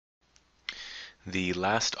The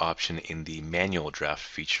last option in the manual draft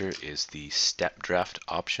feature is the step draft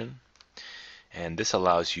option, and this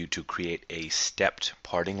allows you to create a stepped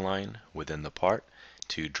parting line within the part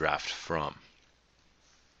to draft from.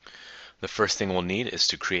 The first thing we'll need is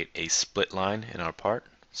to create a split line in our part,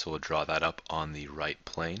 so we'll draw that up on the right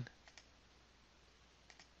plane.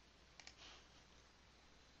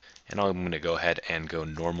 And I'm going to go ahead and go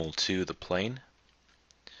normal to the plane,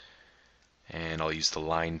 and I'll use the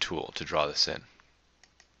line tool to draw this in.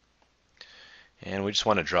 And we just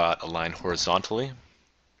want to draw out a line horizontally,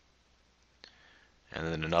 and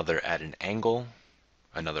then another at an angle,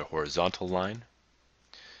 another horizontal line,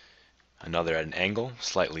 another at an angle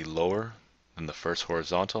slightly lower than the first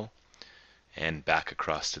horizontal, and back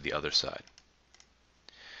across to the other side.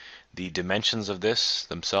 The dimensions of this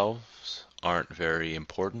themselves aren't very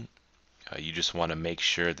important. You just want to make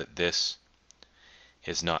sure that this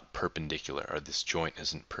is not perpendicular, or this joint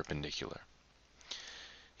isn't perpendicular.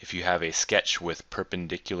 If you have a sketch with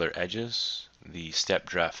perpendicular edges, the step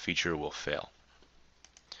draft feature will fail.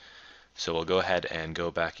 So we'll go ahead and go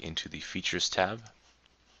back into the Features tab,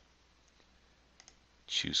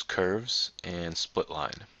 choose Curves and Split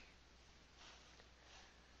Line.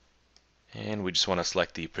 And we just want to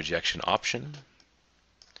select the projection option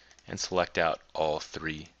and select out all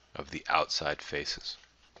three of the outside faces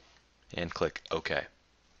and click OK.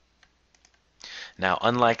 Now,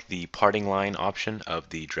 unlike the parting line option of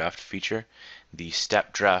the draft feature, the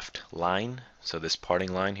step draft line, so this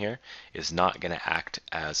parting line here, is not going to act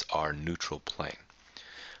as our neutral plane.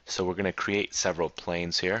 So we're going to create several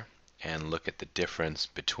planes here and look at the difference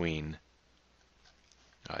between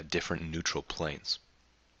different neutral planes.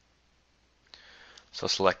 So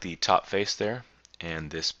select the top face there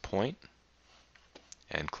and this point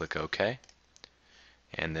and click OK.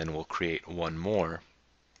 And then we'll create one more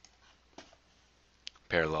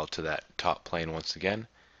parallel to that top plane once again,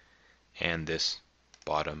 and this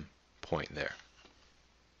bottom point there.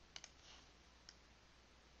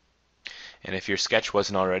 And if your sketch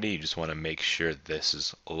wasn't already, you just want to make sure this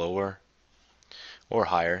is lower or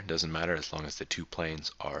higher, doesn't matter as long as the two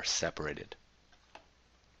planes are separated.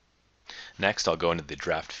 Next, I'll go into the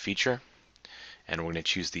draft feature, and we're going to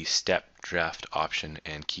choose the step draft option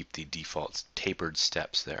and keep the default tapered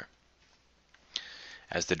steps there.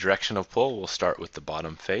 As the direction of pull, we'll start with the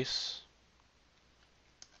bottom face,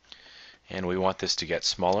 and we want this to get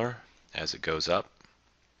smaller as it goes up,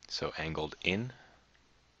 so angled in.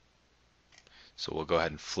 So we'll go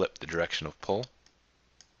ahead and flip the direction of pull.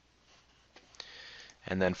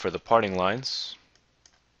 And then for the parting lines,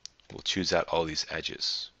 we'll choose out all these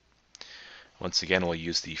edges. Once again, we'll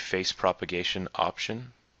use the face propagation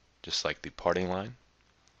option, just like the parting line,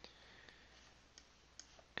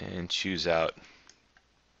 and choose out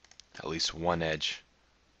at least one edge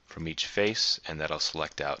from each face, and that'll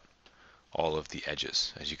select out all of the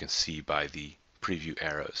edges, as you can see by the preview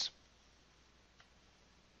arrows.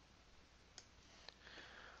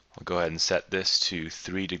 I'll go ahead and set this to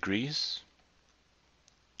 3 degrees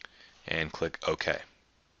and click OK.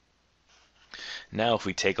 Now if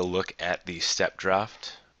we take a look at the step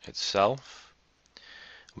draft itself,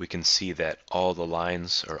 we can see that all the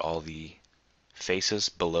lines, or all the faces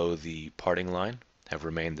below the parting line, have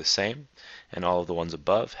remained the same, and all of the ones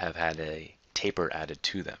above have had a taper added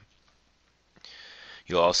to them.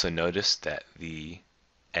 You'll also notice that the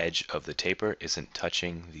edge of the taper isn't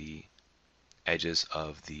touching the edges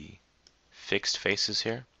of the fixed faces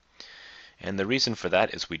here. And the reason for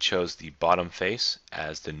that is we chose the bottom face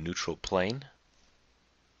as the neutral plane.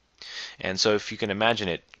 And so if you can imagine,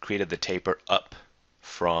 it created the taper up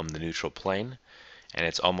from the neutral plane, and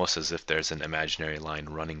it's almost as if there's an imaginary line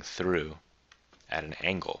running through at an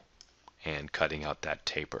angle and cutting out that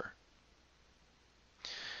taper.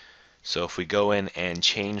 So if we go in and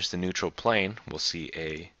change the neutral plane, we'll see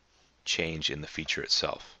a change in the feature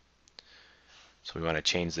itself. So we want to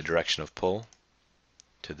change the direction of pull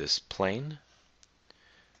to this plane,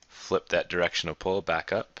 flip that direction of pull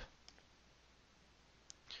back up,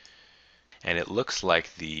 and it looks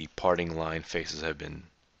like the parting line faces have been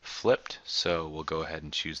flipped, so we'll go ahead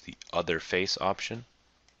and choose the other face option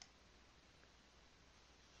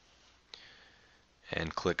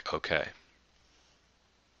and click OK.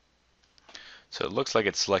 So it looks like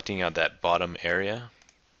it's selecting out that bottom area,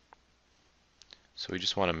 so we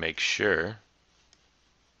just want to make sure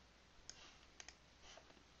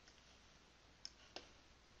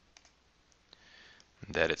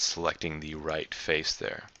that it's selecting the right face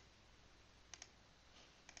there.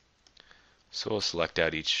 So we'll select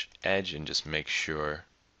out each edge and just make sure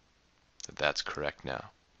that that's correct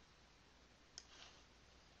now.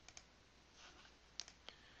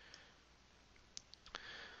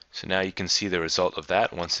 So now you can see the result of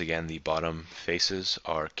that. Once again, the bottom faces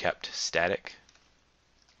are kept static.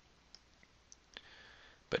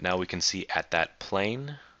 But now we can see at that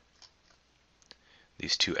plane,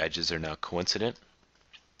 these two edges are now coincident.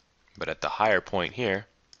 But at the higher point here,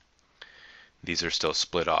 these are still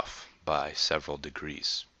split off by several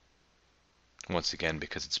degrees. Once again,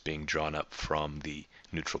 because it's being drawn up from the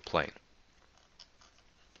neutral plane.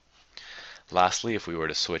 Lastly, if we were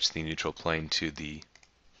to switch the neutral plane to the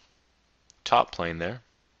top plane there,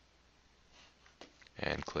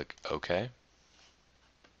 and click OK,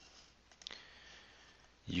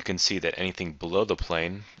 you can see that anything below the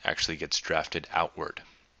plane actually gets drafted outward.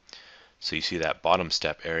 So you see that bottom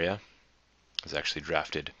step area is actually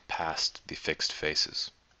drafted past the fixed faces.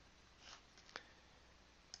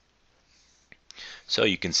 So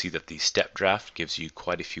you can see that the step draft gives you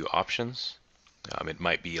quite a few options. It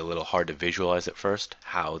might be a little hard to visualize at first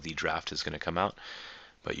how the draft is going to come out,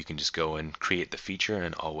 but you can just go and create the feature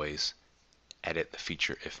and always edit the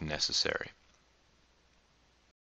feature if necessary.